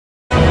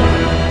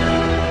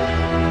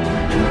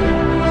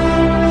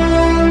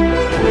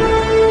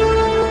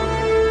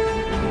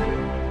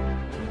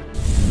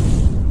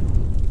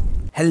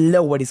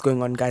Hello, what is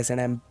going on guys, and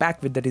I'm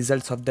back with the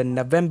results of the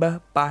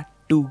November part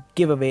 2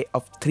 giveaway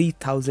of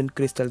 3000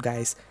 crystal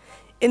guys.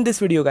 In this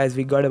video guys,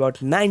 we got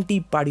about 90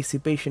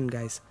 participation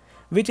guys,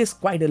 which is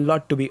quite a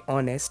lot to be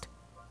honest.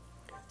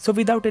 So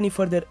without any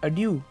further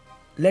ado,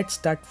 let's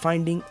start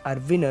finding our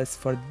winners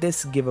for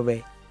this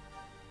giveaway.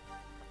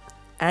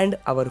 And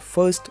our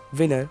first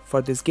winner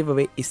for this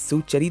giveaway is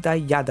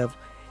Sucharita Yadav.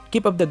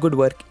 Keep up the good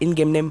work,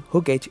 in-game name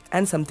Hookage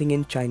and something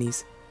in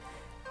Chinese.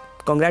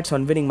 Congrats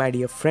on winning my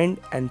dear friend,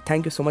 and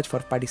thank you so much for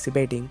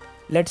participating.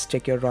 Let's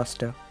check your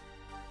roster.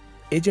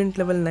 Agent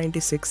level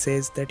 96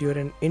 says that you are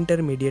an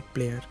intermediate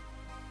player.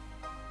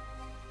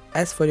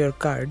 As for your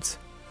cards,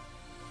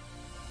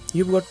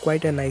 you've got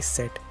quite a nice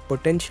set,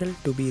 potential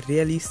to be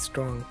really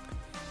strong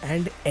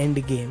and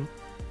end game.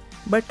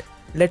 But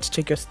let's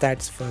check your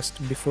stats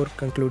first before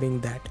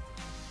concluding that.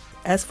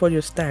 As for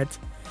your stats,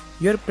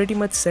 you're pretty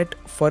much set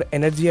for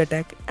energy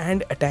attack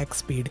and attack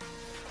speed.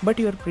 But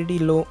you are pretty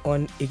low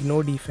on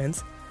ignore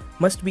defense,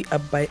 must be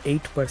up by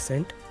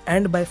 8%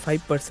 and by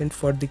 5%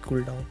 for the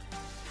cooldown.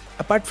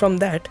 Apart from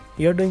that,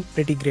 you are doing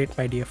pretty great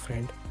my dear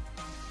friend.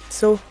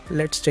 So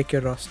let's check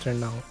your roster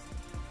now.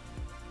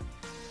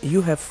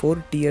 You have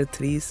 4 tier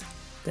 3s,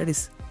 that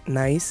is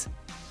nice.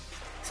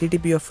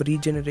 CTP of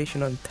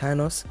regeneration on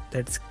Thanos,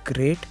 that's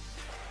great.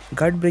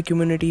 Guard break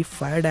immunity,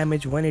 fire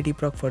damage 180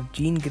 proc for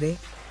Jean Grey,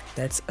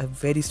 that's a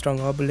very strong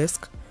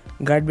obelisk.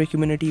 Guard break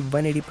immunity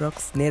 180 proc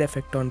snare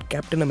effect on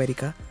Captain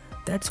America,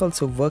 that's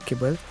also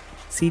workable.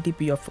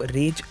 CTP of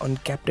rage on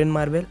Captain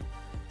Marvel.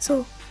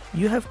 So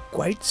you have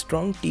quite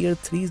strong tier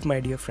 3s my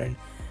dear friend,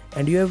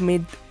 and you have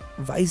made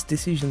wise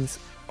decisions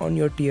on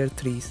your tier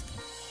 3s.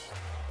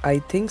 I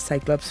think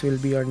Cyclops will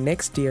be your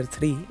next tier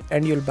 3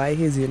 and you'll buy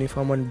his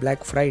uniform on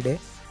Black Friday,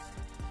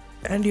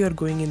 and you are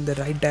going in the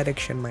right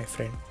direction my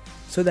friend.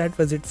 So that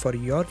was it for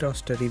your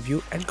roster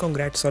review, and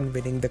congrats on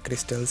winning the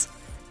crystals.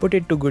 Put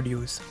it to good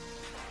use.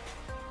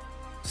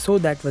 So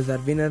that was our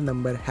winner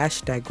number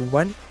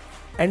 #1,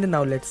 and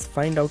now let's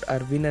find out our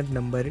winner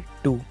number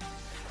 2.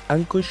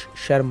 Ankush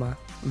Sharma.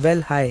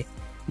 Well hi,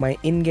 my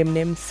in-game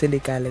name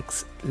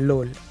Silicalex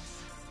lol.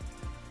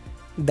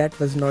 That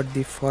was not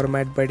the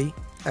format buddy,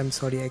 I'm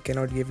sorry I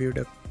cannot give you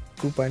the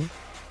coupon,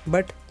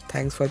 but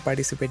thanks for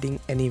participating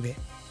anyway.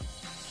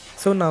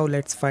 So now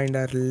let's find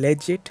our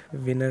legit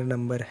winner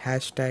number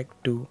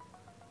 #2,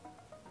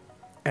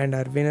 and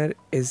our winner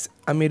is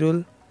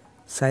Amirul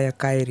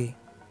Sayakairi.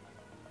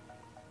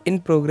 In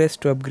progress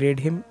to upgrade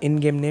him,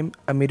 in-game name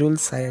Amirul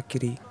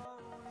Sayakiri.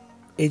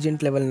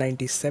 Agent level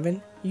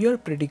 97, you're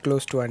pretty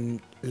close to our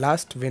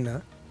last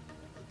winner.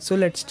 So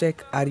let's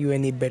check, are you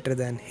any better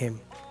than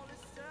him?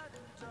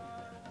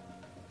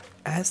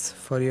 As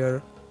for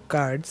your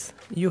cards,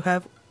 you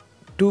have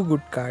 2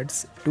 good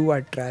cards, 2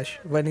 are trash,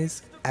 1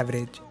 is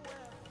average.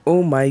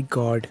 Oh my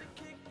god,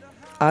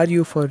 are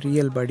you for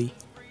real buddy?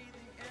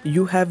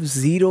 You have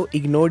 0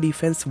 ignore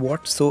defense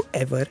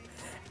whatsoever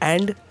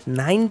and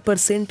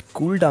 9%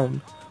 cooldown.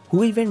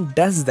 Who even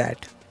does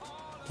that?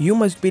 You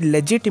must be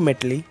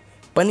legitimately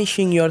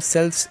punishing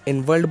yourselves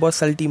in World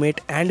Boss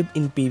Ultimate and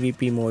in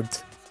PvP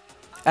modes.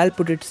 I'll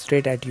put it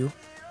straight at you.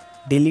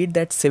 Delete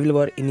that Civil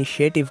War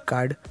Initiative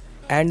card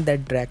and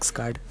that Drax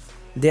card.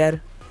 They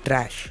are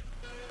trash.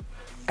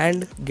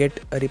 And get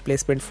a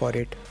replacement for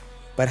it.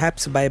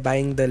 Perhaps by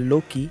buying the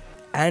Loki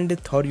and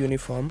Thor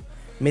uniform,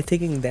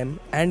 mythicking them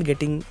and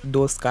getting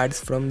those cards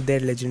from their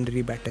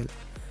legendary battle.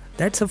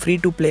 That's a free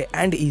to play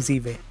and easy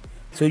way.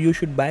 So you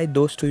should buy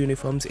those 2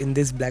 uniforms in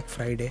this Black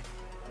Friday.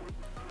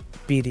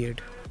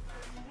 Period.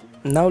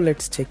 Now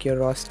let's check your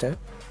roster.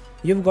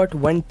 You've got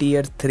 1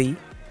 tier 3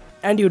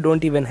 and you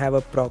don't even have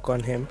a proc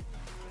on him.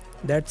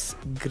 That's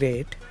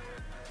great.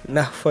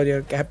 Now for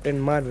your Captain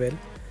Marvel,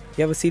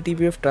 you have a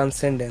CTP of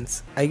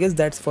Transcendence. I guess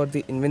that's for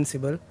the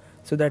Invincible,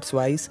 so that's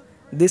wise.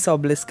 This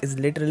obelisk is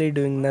literally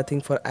doing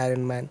nothing for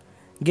Iron Man.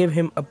 Give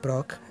him a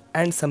proc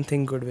and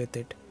something good with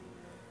it.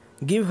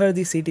 Give her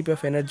the CTP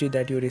of energy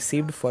that you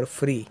received for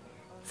free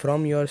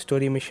from your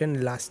story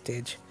mission last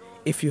stage,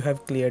 if you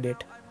have cleared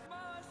it.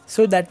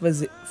 So that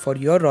was it for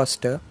your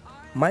roster.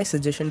 My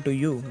suggestion to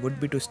you would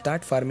be to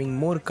start farming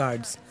more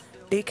cards,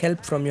 take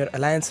help from your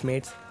alliance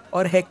mates,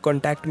 or heck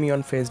contact me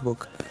on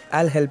Facebook.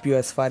 I'll help you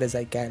as far as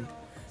I can.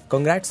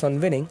 Congrats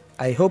on winning,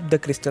 I hope the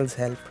crystals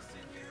help.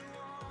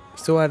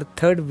 So our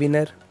third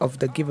winner of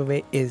the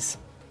giveaway is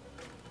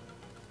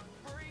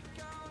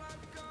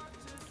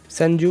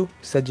Sanju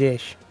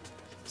Sajesh.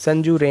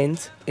 Sanju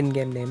Reigns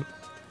in-game name.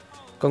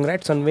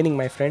 Congrats on winning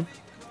my friend.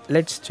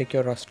 Let's check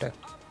your roster.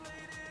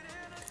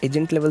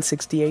 Agent level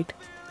 68,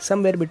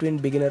 somewhere between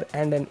beginner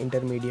and an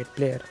intermediate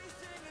player.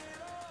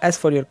 As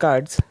for your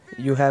cards,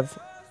 you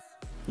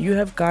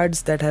have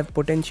cards that have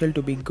potential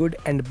to be good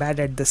and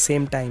bad at the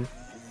same time.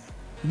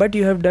 But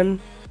you have done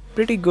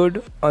pretty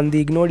good on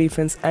the ignore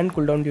defense and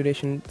cooldown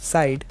duration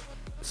side,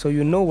 so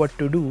you know what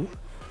to do,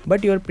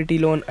 but you are pretty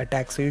low on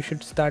attack, so you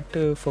should start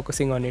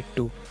focusing on it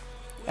too.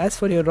 As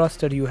for your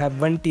roster, you have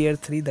 1 tier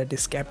 3, that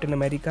is Captain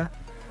America.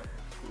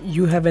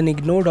 You have an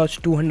ignore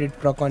dodge 200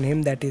 proc on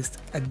him, that is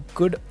a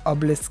good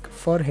obelisk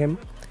for him.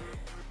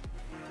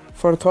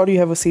 For Thor you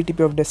have a CTP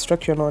of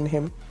destruction on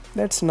him,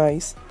 that's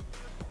nice.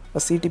 A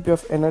CTP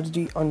of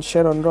energy on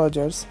Sharon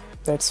Rogers,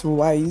 that's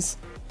wise.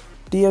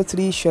 Tier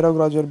 3 Sherlock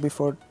Roger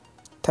before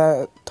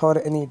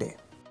Thor any day.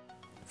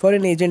 For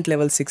an agent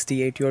level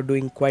 68 you are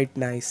doing quite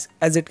nice,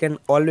 as it can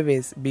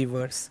always be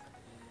worse.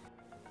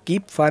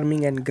 Keep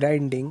farming and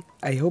grinding,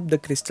 I hope the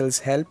crystals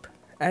help,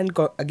 and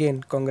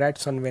again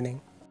congrats on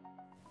winning.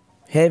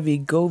 Here we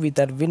go with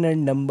our winner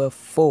number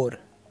 4,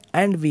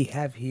 and we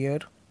have here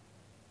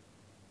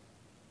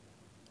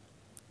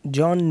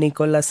John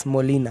Nicholas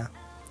Molina.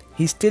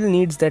 He still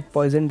needs that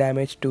poison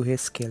damage to his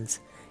skills.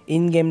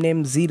 In-game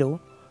name 0,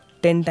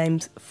 10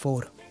 times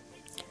 4.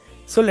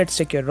 So let's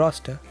check your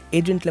roster.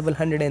 Agent level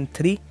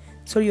 103,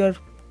 so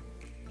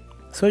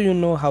you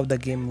know how the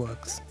game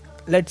works.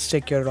 Let's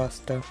check your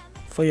roster.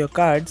 For your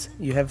cards,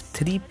 you have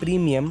 3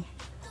 premium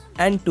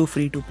and 2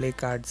 free to play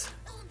cards.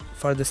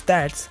 For the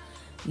stats,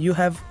 you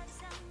have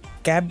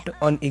capped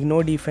on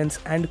ignore defense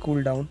and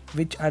cooldown,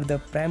 which are the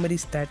primary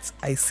stats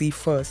I see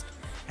first,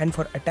 and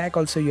for attack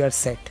also you are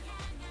set.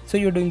 So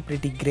you're doing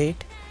pretty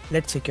great.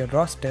 Let's check your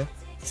roster.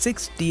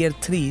 6 tier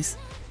 3s.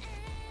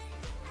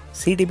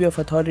 CTP of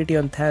authority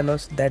on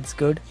Thanos, that's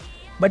good.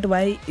 But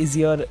why is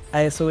your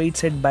ISO 8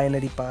 set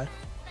binary power?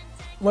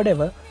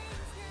 Whatever.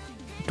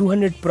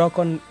 200 proc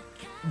on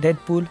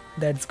Deadpool,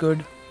 that's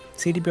good.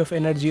 CTP of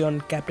energy on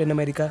Captain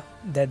America,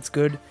 that's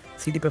good.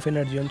 CTP of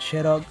energy on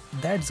Sherog,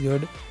 that's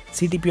good.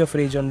 CTP of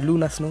rage on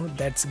Luna Snow,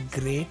 that's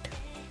great.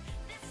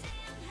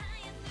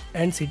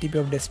 And CTP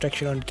of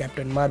destruction on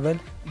Captain Marvel,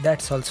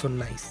 that's also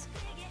nice.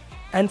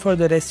 And for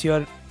the rest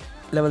you're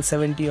level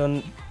 70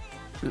 on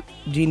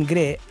Jean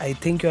Grey. I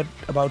think you're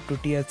about to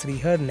tier 3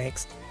 her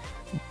next.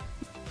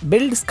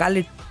 Build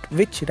Scarlet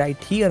Witch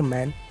right here,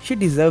 man, she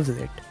deserves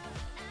it.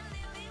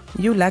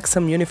 You lack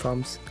some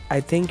uniforms, I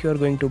think you're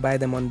going to buy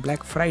them on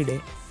Black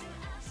Friday.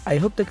 I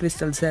hope the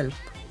crystals help,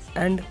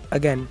 and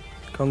again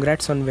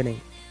congrats on winning.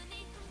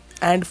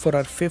 And for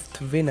our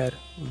 5th winner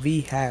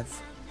we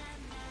have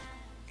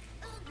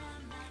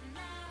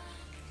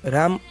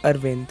Ram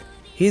Arvind.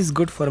 He is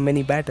good for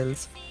many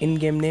battles.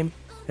 In-game name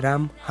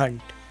Ram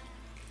Hunt.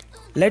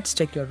 Let's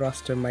check your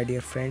roster, my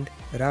dear friend.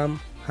 Ram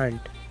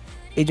Hunt.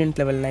 Agent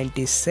level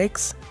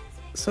 96.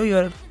 So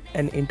you're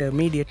an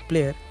intermediate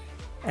player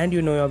and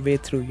you know your way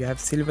through. You have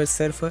Silver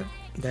Surfer.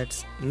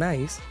 That's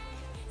nice.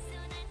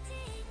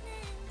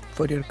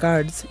 For your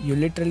cards, you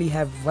literally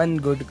have one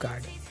good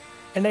card.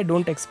 And I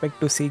don't expect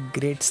to see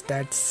great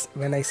stats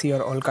when I see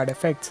your all card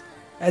effects.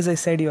 As I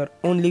said, you're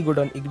only good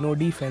on ignore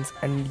defense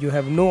and you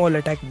have no all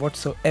attack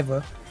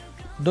whatsoever.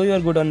 Though you're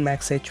good on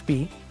max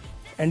HP,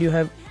 and you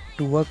have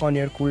to work on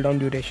your cooldown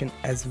duration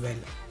as well.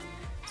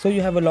 So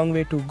you have a long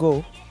way to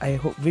go.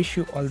 I wish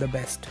you all the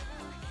best.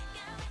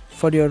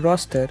 For your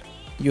roster,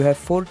 you have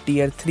 4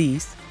 tier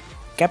 3s.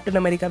 Captain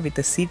America with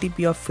a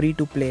CTP of free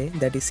to play,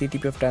 that is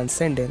CTP of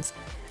Transcendence.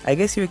 I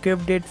guess you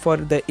equipped it for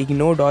the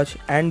ignore dodge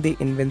and the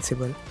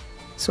invincible.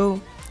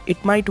 So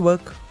it might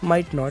work,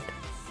 might not.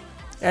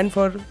 And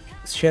for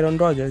Sharon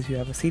Rogers, you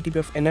have a CTP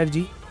of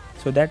energy.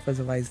 So that was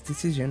a wise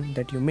decision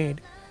that you made.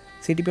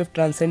 CTP of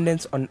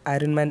Transcendence on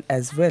Iron Man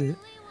as well,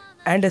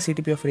 and a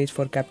CTP of Rage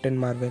for Captain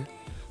Marvel.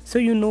 So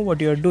you know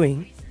what you are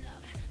doing.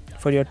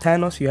 For your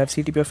Thanos, you have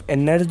CTP of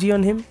energy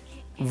on him.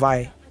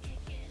 Why?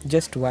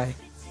 Just why?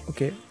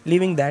 Okay,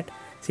 leaving that,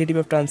 CTP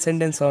of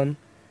Transcendence on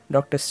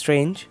Doctor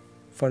Strange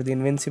for the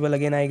invincible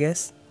again, I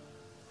guess.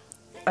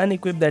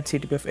 Unequip that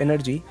CTP of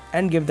energy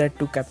and give that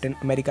to Captain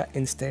America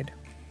instead.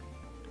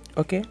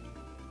 Okay,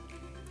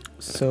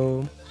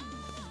 so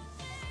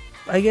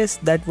I guess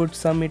that would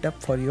sum it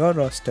up for your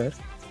roster.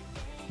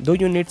 Though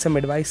you need some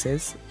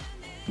advices,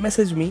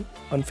 message me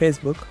on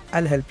Facebook,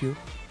 I'll help you.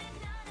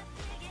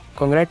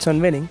 Congrats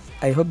on winning.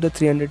 I hope the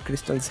 300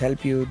 crystals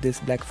help you this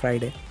Black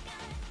Friday.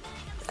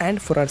 And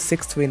for our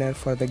 6th winner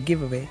for the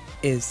giveaway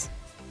is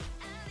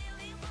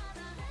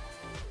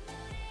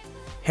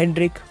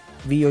Hendrik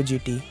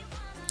VOGT.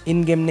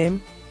 In-game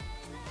name,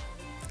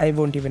 I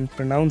won't even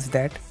pronounce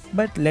that,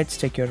 but let's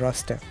check your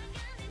roster.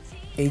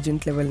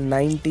 Agent level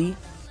 90,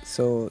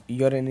 so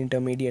you're an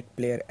intermediate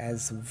player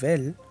as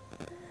well.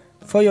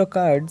 For your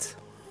cards,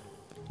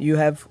 you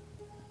have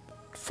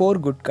 4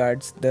 good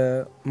cards.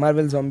 The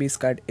Marvel Zombies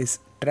card is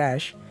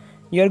trash.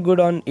 You're good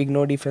on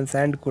ignore defense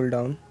and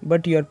cooldown,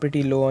 but you're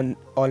pretty low on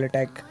all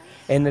attack,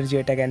 energy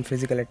attack and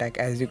physical attack,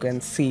 as you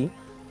can see.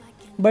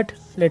 But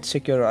let's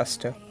check your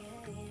roster.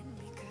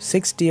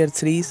 6 tier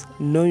 3s,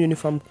 no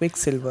uniform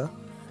Quicksilver.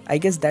 I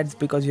guess that's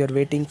because you're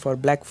waiting for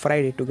Black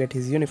Friday to get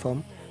his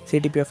uniform.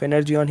 CTP of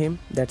energy on him,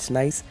 that's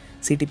nice.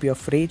 CTP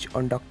of rage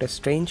on Doctor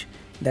Strange,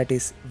 that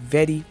is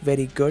very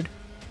good.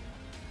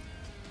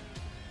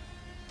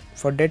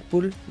 For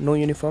Deadpool, no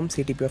uniform,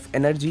 CTP of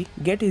energy.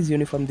 Get his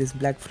uniform this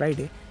Black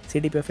Friday.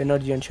 CTP of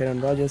energy on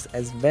Sharon Rogers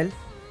as well.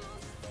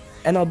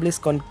 An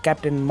obelisk on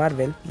Captain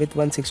Marvel with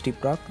 160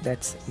 proc,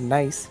 that's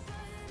nice.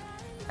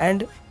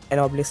 And an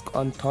obelisk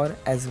on Thor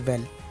as well,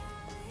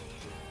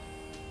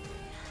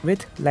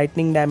 with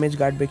lightning damage,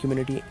 guard break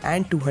immunity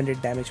and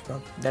 200 damage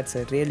proc. That's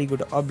a really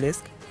good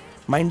obelisk.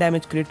 Mind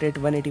damage crit rate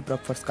 180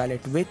 proc for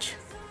Scarlet Witch.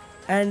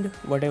 and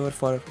whatever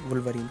for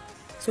Wolverine.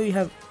 So you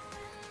have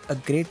a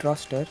great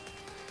roster,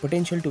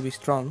 potential to be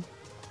strong.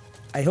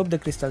 I hope the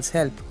crystals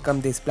help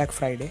come this Black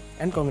Friday,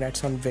 and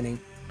congrats on winning.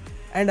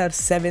 And our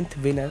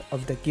 7th winner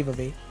of the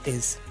giveaway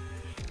is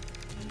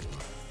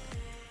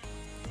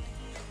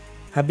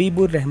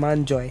Habibur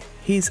Rahman Joy.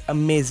 He is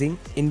amazing.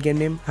 In-game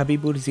name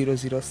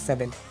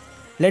Habibur007.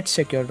 Let's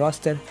check your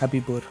roster,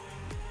 Habibur.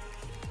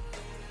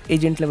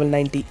 Agent level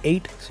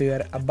 98, so you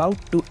are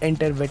about to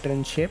enter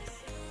veteranship.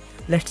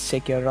 Let's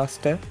check your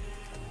roster.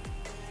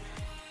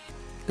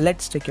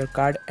 Let's check your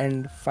card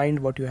and find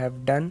what you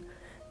have done.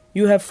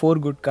 You have 4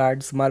 good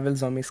cards. Marvel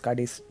Zombies card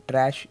is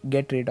trash,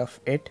 get rid of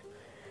it.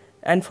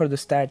 And for the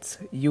stats,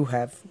 you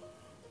have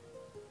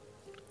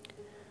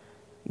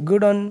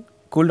good on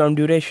cooldown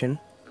duration,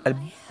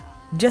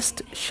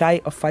 just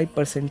shy of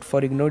 5%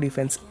 for ignore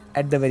defense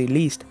at the very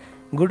least,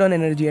 good on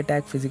energy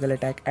attack, physical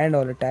attack and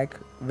all attack,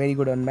 very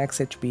good on max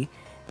HP,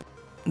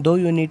 though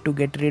you need to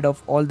get rid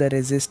of all the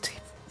resist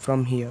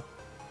from here.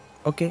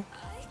 Okay,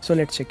 so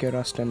let's check your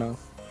roster now.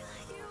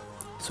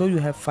 So you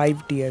have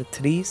 5 tier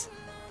 3s.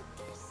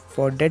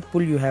 For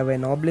Deadpool you have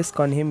an obelisk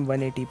on him,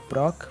 180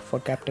 proc.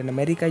 For Captain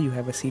America you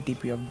have a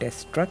CTP of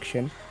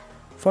destruction.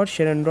 For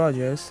Sharon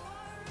Rogers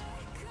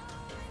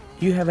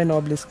you have an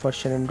obelisk for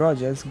Sharon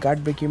Rogers,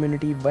 guard break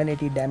immunity,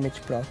 180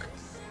 damage proc.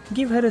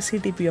 Give her a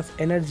CTP of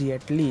energy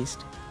at least.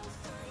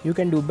 You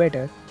can do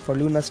better. For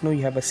Luna Snow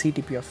you have a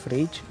CTP of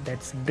rage,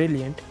 that's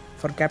brilliant.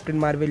 For Captain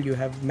Marvel you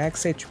have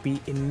max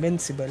HP,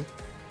 invincible,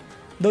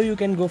 though you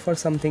can go for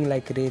something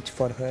like rage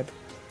for her.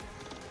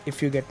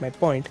 If you get my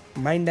point.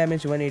 Mind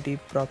damage 180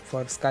 proc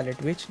for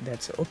Scarlet Witch,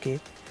 that's okay.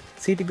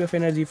 CTP of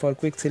energy for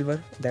Quicksilver,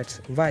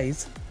 that's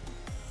wise.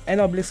 An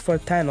obelisk for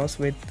Thanos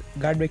with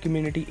guard break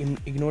immunity,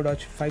 ignore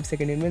dodge,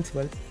 5-second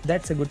invincible,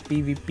 that's a good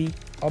PvP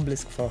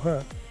obelisk for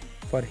her.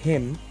 For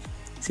him,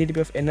 CTP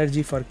of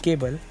energy for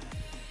Cable.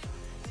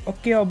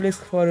 Okay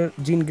obelisk for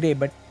Jean Grey,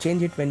 but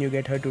change it when you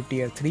get her to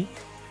tier 3.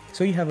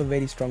 So you have a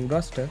very strong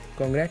roster.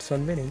 Congrats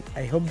on winning.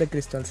 I hope the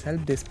crystals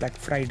help this Black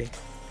Friday.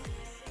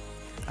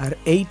 Our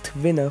 8th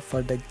winner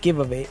for the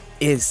giveaway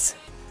is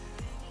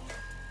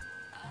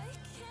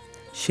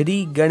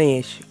Shri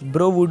Ganesh.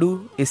 Bro,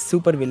 Voodoo is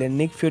super villain.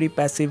 Nick Fury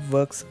passive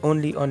works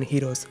only on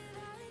heroes.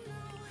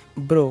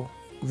 Bro,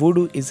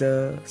 Voodoo is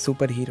a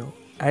superhero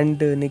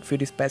and Nick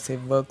Fury's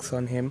passive works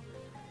on him.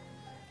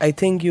 I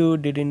think you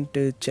didn't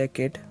check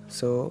it,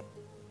 so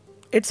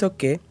it's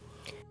okay.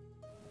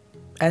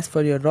 As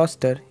for your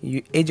roster,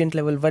 you agent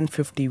level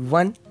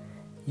 151.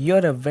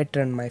 You're a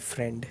veteran, my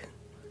friend.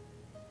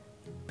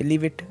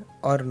 Believe it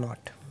or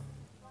not.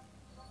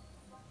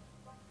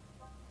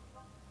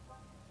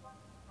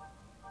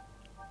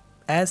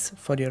 As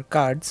for your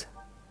cards,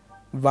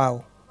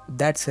 wow,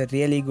 that's a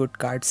really good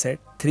card set.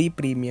 3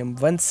 premium,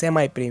 1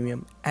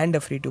 semi-premium and a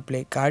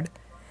free-to-play card.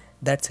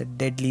 That's a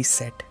deadly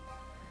set.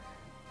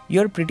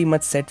 You're pretty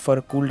much set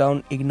for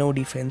cooldown, ignore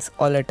defense,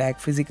 all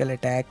attack, physical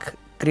attack,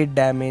 crit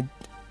damage,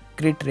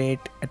 crit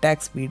rate,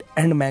 attack speed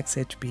and max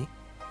HP.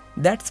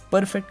 That's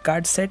perfect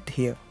card set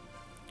here.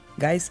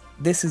 Guys,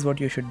 this is what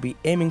you should be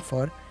aiming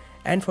for.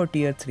 And for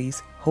tier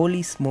 3s,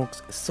 holy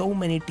smokes, so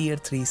many tier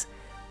 3s,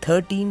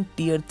 13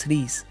 tier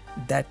 3s,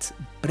 that's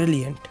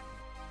brilliant.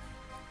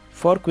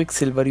 For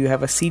Quicksilver you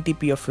have a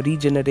CTP of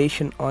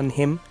regeneration on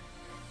him,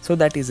 so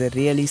that is a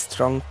really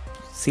strong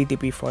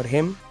CTP for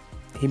him.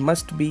 He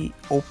must be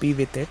OP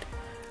with it.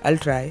 I'll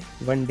try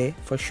one day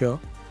for sure.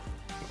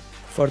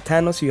 For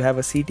Thanos you have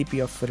a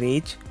CTP of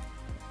rage,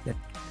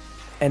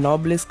 an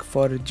obelisk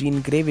for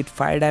Jean Grey with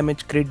fire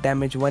damage, crit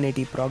damage,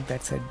 180 proc,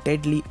 that's a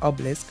deadly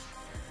obelisk.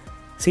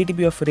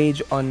 CTP of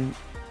rage on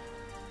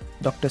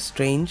Doctor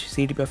Strange,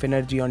 CTP of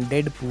energy on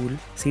Deadpool,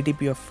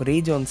 CTP of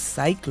rage on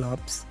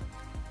Cyclops,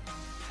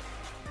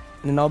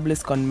 an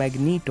obelisk on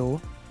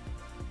Magneto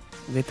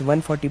with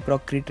 140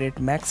 proc, crit rate,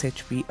 max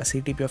HP, a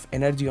CTP of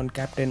energy on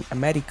Captain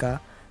America,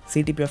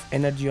 CTP of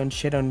energy on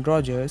Sharon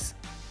Rogers,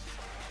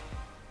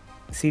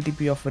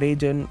 CTP of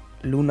rage on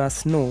Luna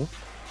Snow,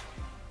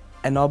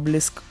 an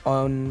obelisk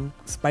on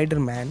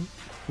Spider-Man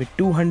with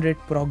 200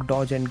 proc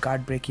dodge and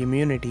guard break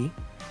immunity,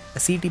 a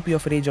CTP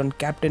of rage on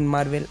Captain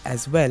Marvel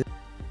as well,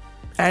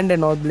 and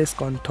an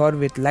obelisk on Thor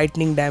with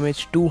lightning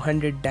damage,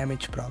 200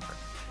 damage proc.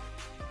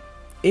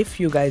 If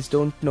you guys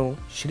don't know,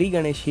 Shri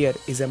Ganesh here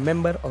is a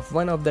member of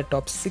one of the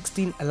top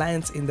 16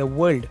 alliance in the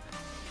world.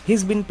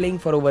 He's been playing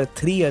for over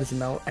 3 years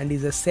now and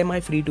is a semi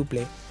free to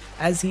play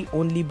as he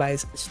only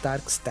buys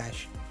Stark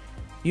Stash.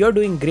 You're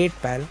doing great,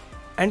 pal,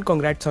 and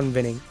congrats on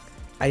winning.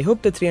 I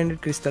hope the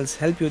 300 crystals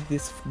help you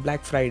this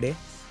Black Friday,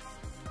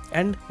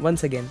 and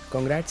once again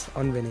congrats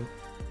on winning.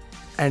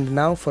 And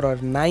now for our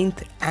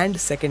 9th and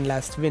second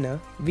last winner,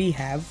 we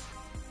have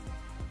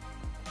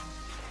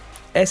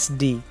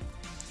SD.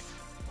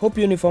 Hope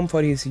uniform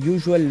for his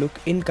usual look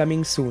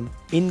incoming soon.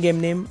 In-game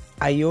name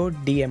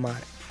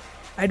IODMR.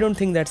 I don't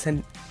think that's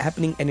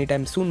happening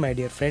anytime soon, my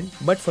dear friend,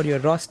 but for your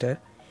roster,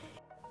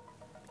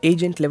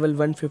 agent level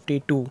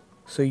 152.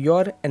 So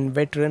you're a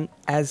veteran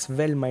as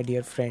well, my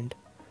dear friend.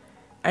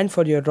 And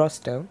for your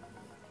roster,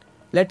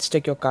 let's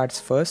check your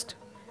cards first.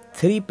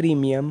 3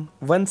 premium,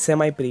 1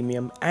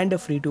 semi-premium and a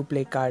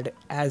free-to-play card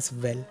as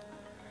well.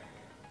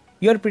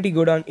 You're pretty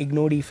good on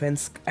ignore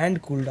defense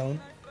and cooldown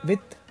with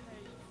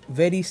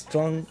very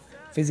strong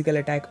physical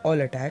attack,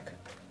 all attack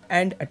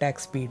and attack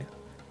speed.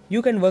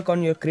 You can work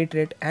on your crit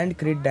rate and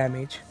crit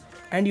damage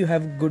and you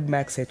have good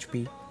max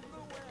HP.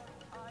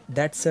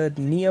 That's a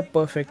near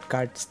perfect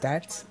card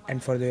stats.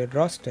 And for your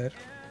roster,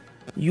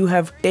 you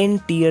have 10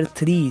 tier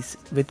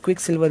 3s with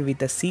Quicksilver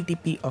with a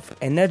CTP of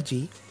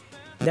energy,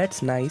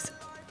 that's nice,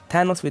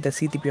 Thanos with a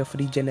CTP of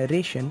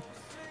regeneration,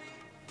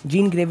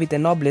 Jean Grey with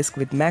an obelisk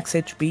with max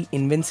HP,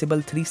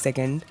 invincible 3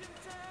 seconds,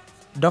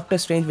 Doctor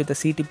Strange with a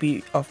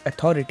CTP of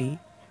authority,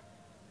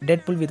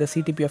 Deadpool with a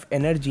CTP of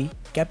energy,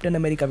 Captain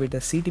America with a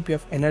CTP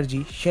of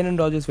energy, Sharon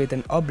Rogers with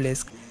an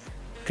obelisk,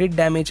 crit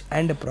damage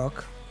and a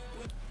proc,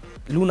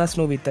 Luna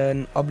Snow with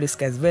an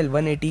obelisk as well,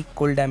 180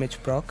 cold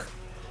damage proc,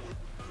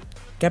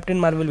 Captain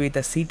Marvel with a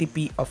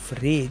CTP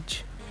of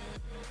rage,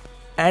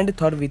 and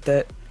Thor with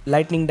a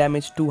lightning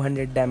damage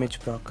 200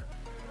 damage proc.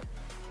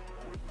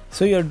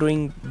 So you're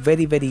doing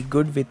very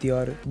good with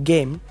your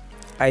game.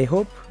 I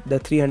hope the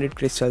 300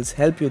 crystals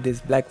help you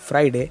this Black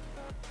Friday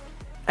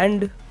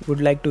and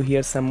would like to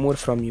hear some more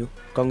from you.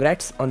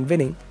 Congrats on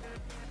winning.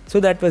 So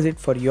that was it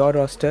for your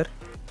roster,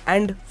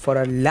 and for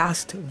our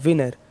last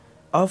winner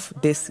of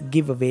this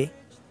giveaway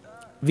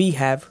we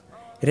have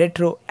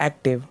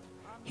Retroactive.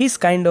 He's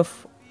kind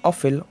of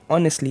awful,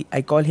 honestly.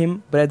 I call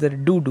him Brother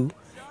Doodoo.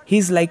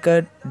 He's like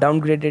a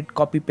downgraded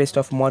copy paste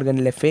of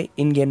Morgan Le Fay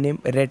in-game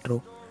name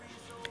Retro.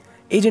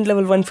 Agent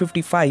level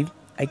 155.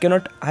 I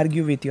cannot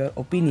argue with your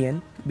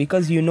opinion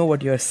because you know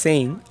what you're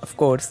saying, of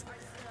course.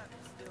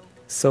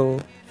 So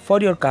for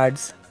your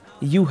cards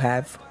you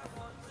have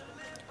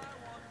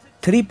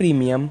 3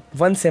 premium,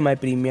 1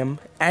 semi-premium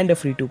and a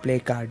free-to-play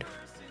card.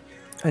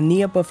 A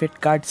near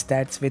perfect card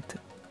stats with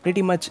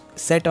pretty much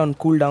set on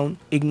cooldown,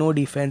 ignore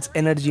defense,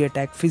 energy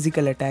attack,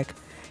 physical attack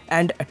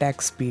and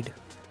attack speed.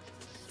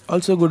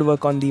 Also good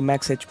work on the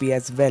max HP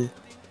as well.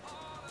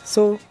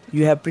 So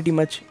you have pretty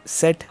much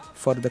set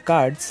for the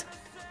cards.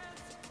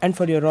 And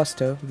for your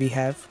roster we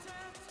have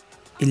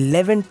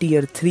 11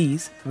 tier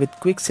 3s with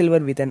Quicksilver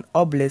with an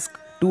obelisk,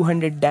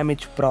 200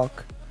 damage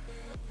proc.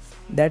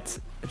 That's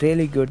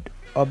really good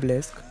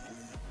obelisk.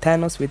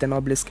 Thanos with an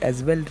obelisk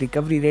as well,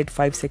 recovery rate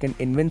 5 second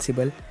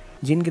invincible,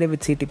 Jean Grey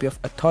with CTP of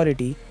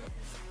authority,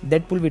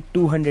 Deadpool with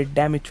 200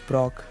 damage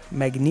proc,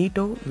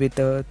 Magneto with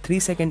a 3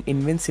 second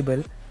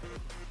invincible,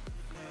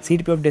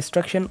 CTP of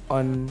destruction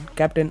on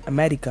Captain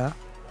America,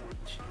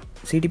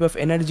 CTP of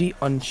energy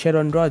on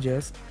Sharon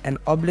Rogers, an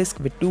obelisk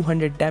with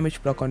 200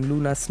 damage proc on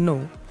Luna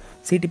Snow,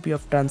 CTP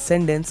of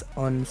transcendence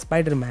on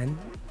Spider-Man,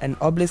 an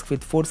obelisk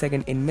with 4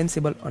 second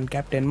invincible on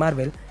Captain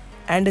Marvel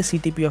and a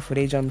CTP of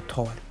rage on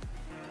Thor.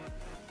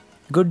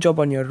 Good job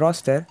on your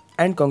roster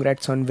and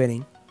congrats on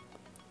winning.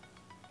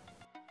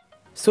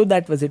 So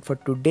that was it for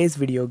today's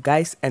video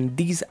guys, and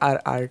these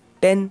are our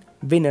 10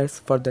 winners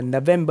for the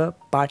November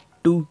part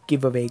 2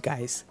 giveaway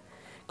guys.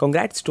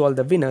 Congrats to all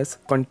the winners.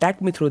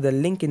 Contact me through the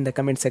link in the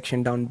comment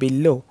section down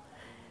below.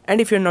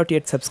 And if you're not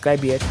yet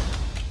subscribed yet,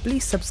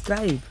 please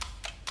subscribe.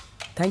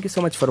 Thank you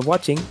so much for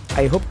watching.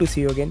 I hope to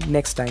see you again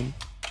next time.